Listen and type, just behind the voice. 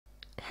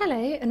Hello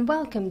and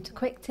welcome to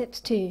Quick Tips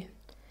 2.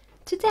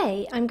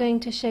 Today I'm going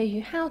to show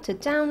you how to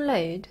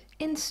download,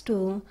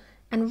 install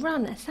and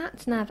run a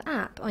Sat Nav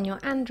app on your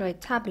Android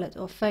tablet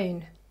or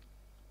phone.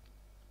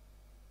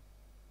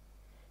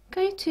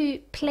 Go to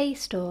Play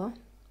Store,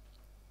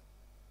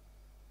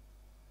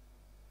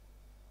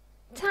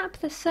 tap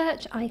the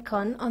search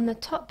icon on the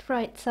top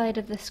right side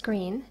of the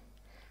screen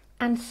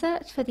and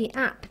search for the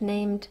app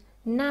named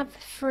Nav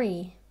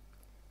Free,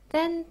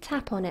 then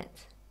tap on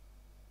it.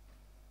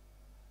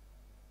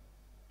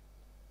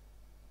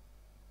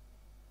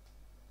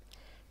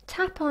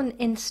 Tap on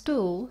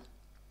Install,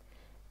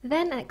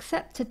 then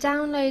accept to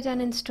download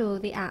and install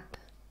the app.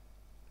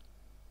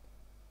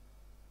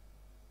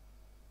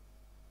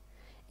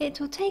 It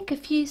will take a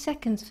few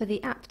seconds for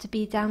the app to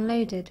be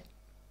downloaded.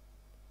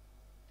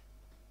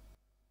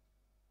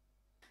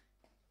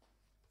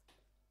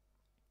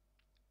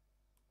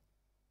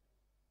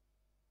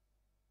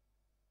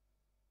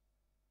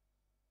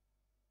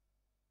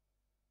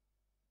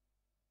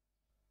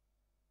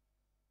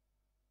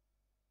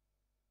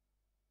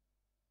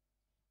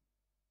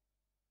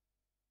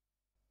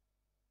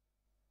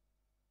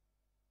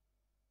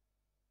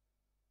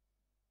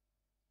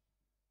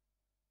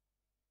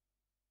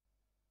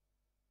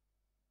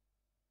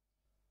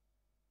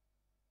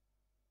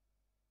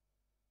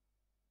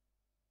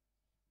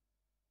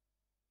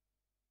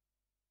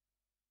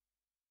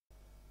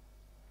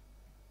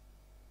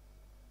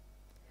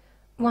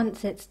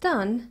 Once it's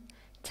done,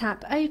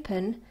 tap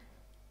Open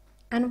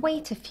and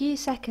wait a few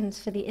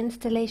seconds for the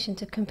installation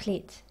to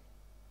complete.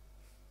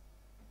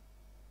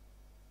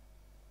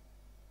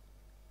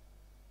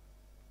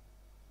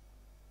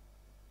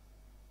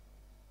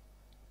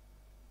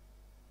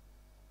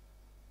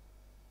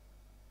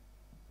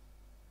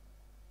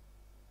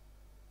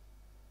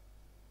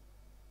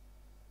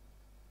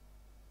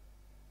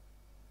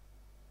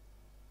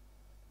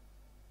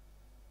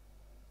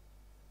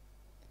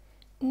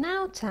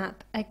 Now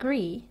tap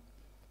Agree,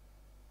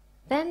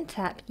 then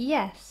tap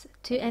Yes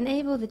to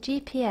enable the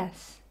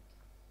GPS.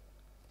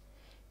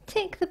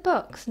 Tick the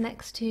box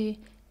next to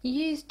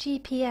Use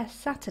GPS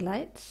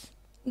Satellites,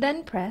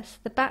 then press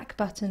the back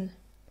button.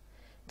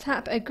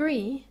 Tap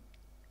Agree,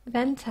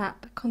 then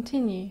tap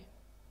Continue.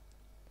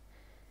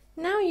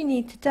 Now you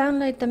need to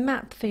download the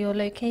map for your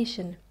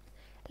location.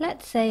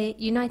 Let's say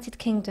United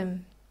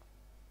Kingdom.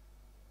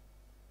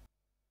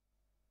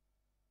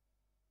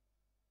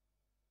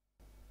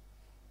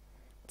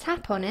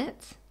 Tap on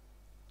it,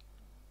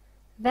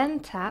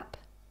 then tap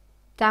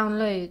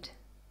Download.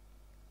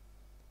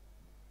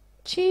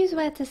 Choose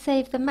where to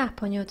save the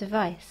map on your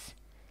device.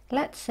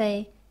 Let's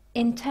say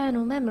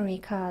Internal Memory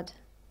Card.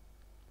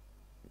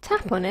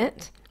 Tap on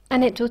it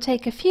and it will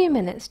take a few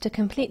minutes to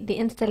complete the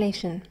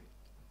installation.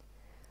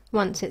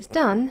 Once it's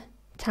done,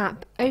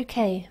 tap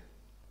OK.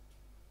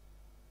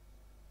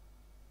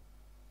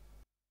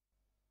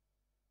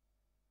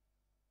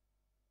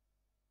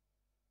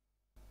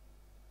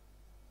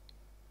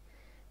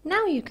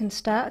 Now you can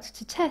start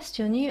to test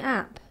your new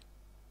app.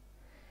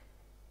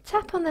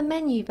 Tap on the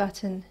menu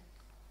button,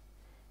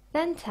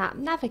 then tap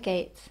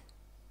Navigate.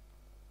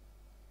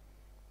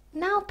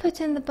 Now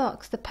put in the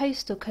box the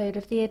postal code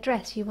of the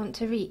address you want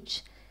to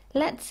reach.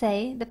 Let's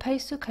say the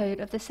postal code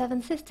of the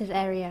Seven Sisters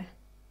area.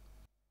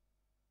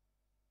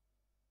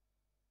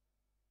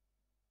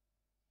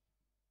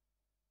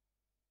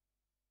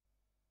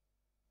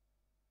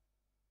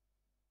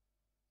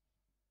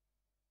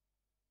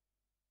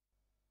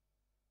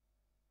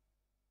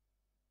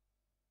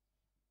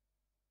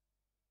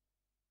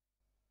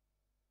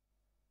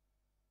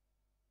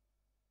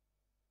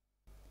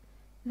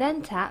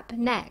 Then tap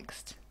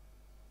Next.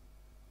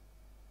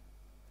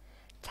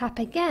 Tap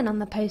again on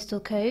the postal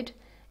code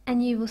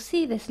and you will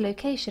see this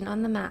location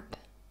on the map.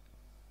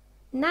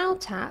 Now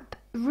tap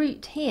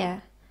Route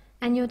here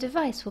and your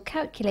device will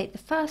calculate the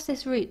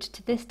fastest route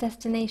to this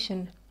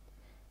destination.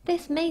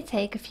 This may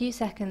take a few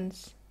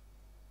seconds.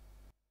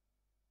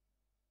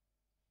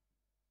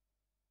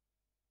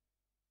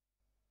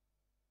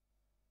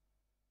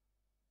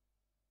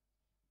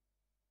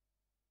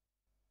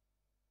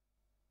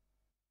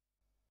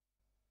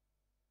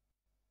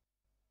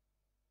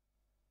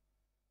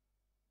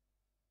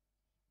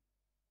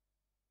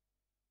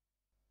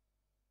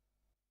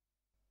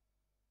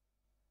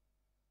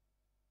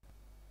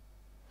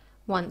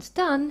 Once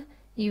done,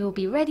 you will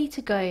be ready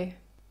to go.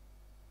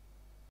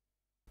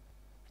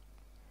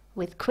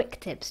 With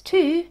Quick Tips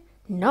 2,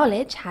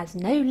 knowledge has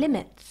no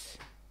limits.